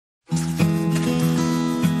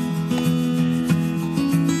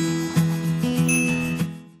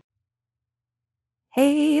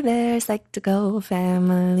Hey there, Psych2Go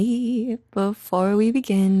family. Before we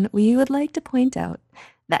begin, we would like to point out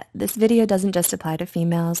that this video doesn't just apply to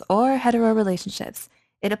females or hetero relationships.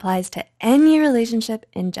 It applies to any relationship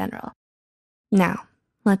in general. Now,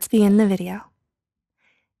 let's begin the video.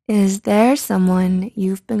 Is there someone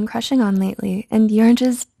you've been crushing on lately and you're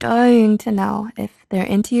just dying to know if they're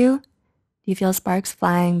into you? Do you feel sparks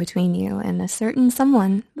flying between you and a certain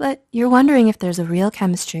someone, but you're wondering if there's a real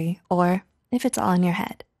chemistry or if it's all in your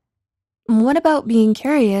head? What about being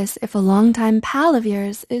curious if a longtime pal of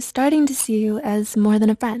yours is starting to see you as more than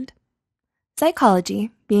a friend?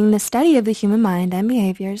 Psychology, being the study of the human mind and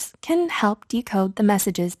behaviors, can help decode the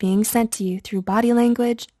messages being sent to you through body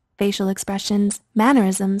language, facial expressions,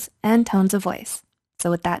 mannerisms, and tones of voice.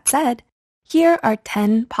 So with that said, here are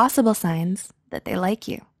 10 possible signs that they like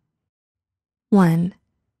you. 1.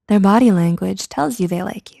 Their body language tells you they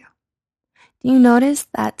like you. Do you notice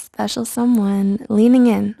that special someone leaning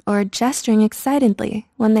in or gesturing excitedly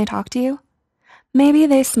when they talk to you? Maybe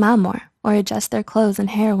they smile more or adjust their clothes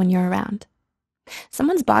and hair when you're around.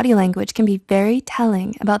 Someone's body language can be very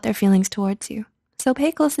telling about their feelings towards you, so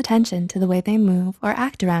pay close attention to the way they move or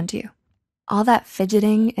act around you. All that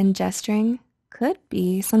fidgeting and gesturing could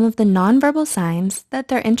be some of the nonverbal signs that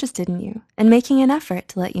they're interested in you and making an effort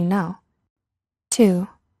to let you know. 2.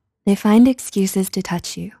 They find excuses to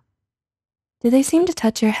touch you. Do they seem to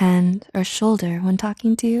touch your hand or shoulder when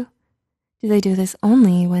talking to you? Do they do this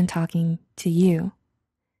only when talking to you?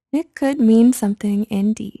 It could mean something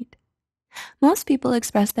indeed. Most people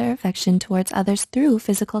express their affection towards others through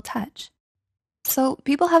physical touch. So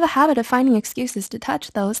people have a habit of finding excuses to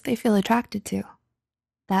touch those they feel attracted to.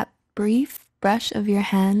 That brief brush of your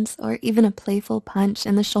hands or even a playful punch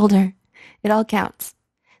in the shoulder, it all counts.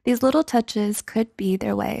 These little touches could be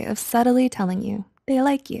their way of subtly telling you they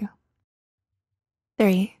like you.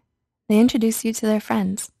 3. They introduce you to their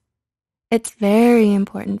friends. It's very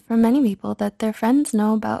important for many people that their friends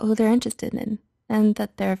know about who they're interested in and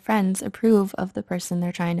that their friends approve of the person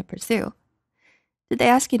they're trying to pursue. Did they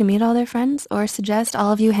ask you to meet all their friends or suggest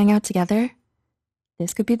all of you hang out together?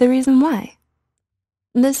 This could be the reason why.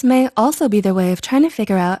 This may also be their way of trying to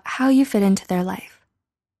figure out how you fit into their life,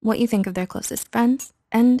 what you think of their closest friends,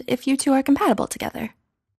 and if you two are compatible together.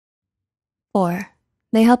 4.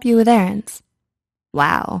 They help you with errands.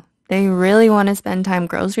 Wow, they really want to spend time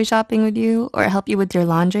grocery shopping with you or help you with your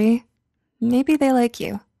laundry? Maybe they like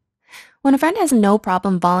you. When a friend has no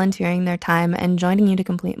problem volunteering their time and joining you to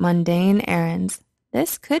complete mundane errands,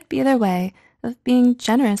 this could be their way of being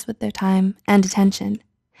generous with their time and attention.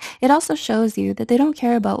 It also shows you that they don't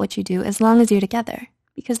care about what you do as long as you're together,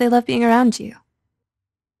 because they love being around you.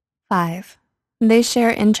 5. They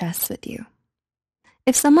share interests with you.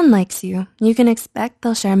 If someone likes you, you can expect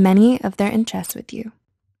they'll share many of their interests with you.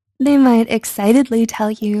 They might excitedly tell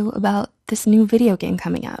you about this new video game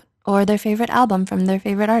coming out, or their favorite album from their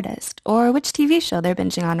favorite artist, or which TV show they're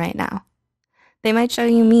binging on right now. They might show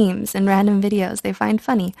you memes and random videos they find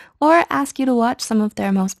funny, or ask you to watch some of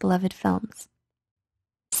their most beloved films.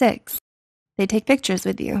 6. They take pictures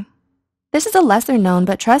with you. This is a lesser known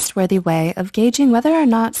but trustworthy way of gauging whether or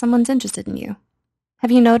not someone's interested in you. Have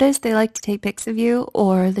you noticed they like to take pics of you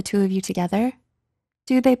or the two of you together?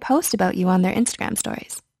 Do they post about you on their Instagram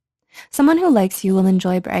stories? Someone who likes you will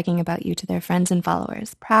enjoy bragging about you to their friends and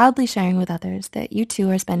followers, proudly sharing with others that you two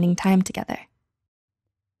are spending time together.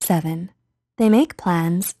 7. They make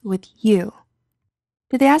plans with you.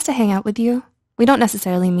 Do they ask to hang out with you? We don't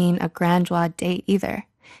necessarily mean a grand joie date either.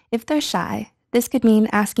 If they're shy, this could mean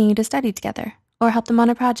asking you to study together or help them on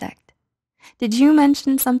a project. Did you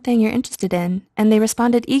mention something you're interested in and they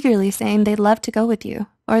responded eagerly saying they'd love to go with you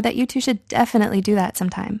or that you two should definitely do that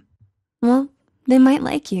sometime? Well, they might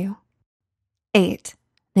like you. 8.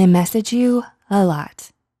 They message you a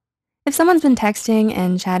lot. If someone's been texting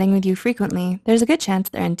and chatting with you frequently, there's a good chance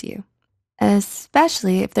they're into you,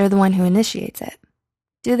 especially if they're the one who initiates it.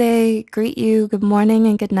 Do they greet you good morning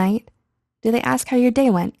and good night? Do they ask how your day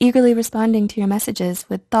went, eagerly responding to your messages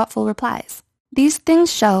with thoughtful replies? These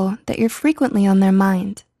things show that you're frequently on their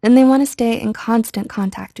mind, and they want to stay in constant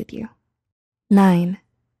contact with you. 9.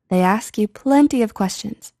 They ask you plenty of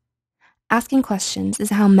questions. Asking questions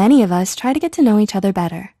is how many of us try to get to know each other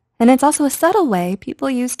better, and it's also a subtle way people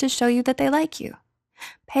use to show you that they like you.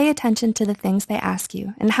 Pay attention to the things they ask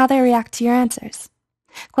you and how they react to your answers.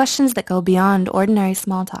 Questions that go beyond ordinary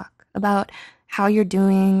small talk about how you're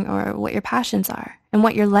doing or what your passions are and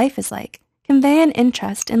what your life is like convey an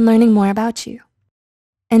interest in learning more about you.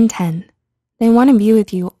 And 10. They want to be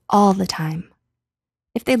with you all the time.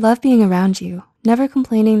 If they love being around you, never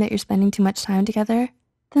complaining that you're spending too much time together,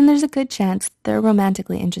 then there's a good chance they're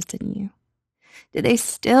romantically interested in you. Do they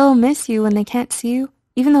still miss you when they can't see you,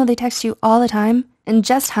 even though they text you all the time and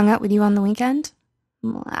just hung out with you on the weekend?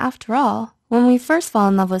 Well, after all, when we first fall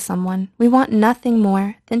in love with someone, we want nothing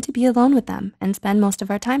more than to be alone with them and spend most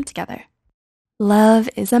of our time together. Love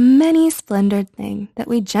is a many-splendored thing that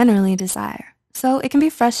we generally desire, so it can be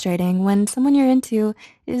frustrating when someone you're into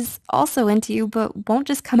is also into you but won't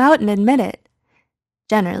just come out and admit it.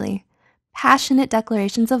 Generally, passionate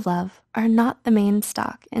declarations of love are not the main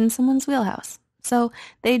stock in someone's wheelhouse, so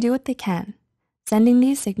they do what they can, sending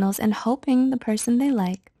these signals and hoping the person they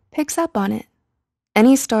like picks up on it.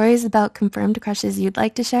 Any stories about confirmed crushes you'd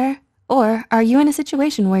like to share? Or are you in a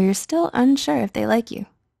situation where you're still unsure if they like you?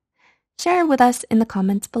 Share with us in the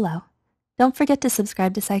comments below. Don't forget to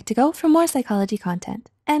subscribe to Psych2Go for more psychology content,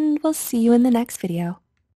 and we'll see you in the next video.